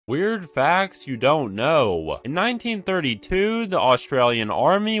Weird facts you don't know. In 1932, the Australian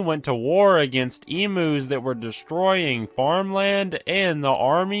Army went to war against emus that were destroying farmland, and the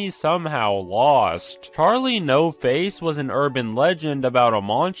army somehow lost. Charlie No Face was an urban legend about a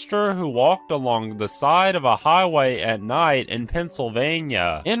monster who walked along the side of a highway at night in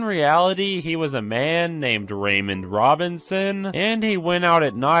Pennsylvania. In reality, he was a man named Raymond Robinson, and he went out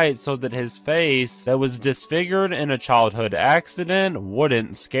at night so that his face, that was disfigured in a childhood accident,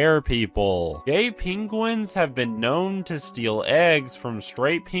 wouldn't scare people. Gay penguins have been known to steal eggs from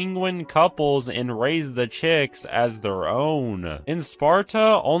straight penguin couples and raise the chicks as their own. In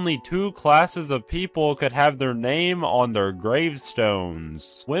Sparta, only 2 classes of people could have their name on their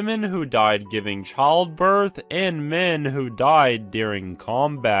gravestones: women who died giving childbirth and men who died during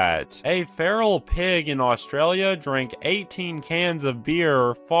combat. A feral pig in Australia drank 18 cans of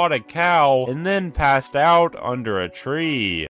beer, fought a cow, and then passed out under a tree.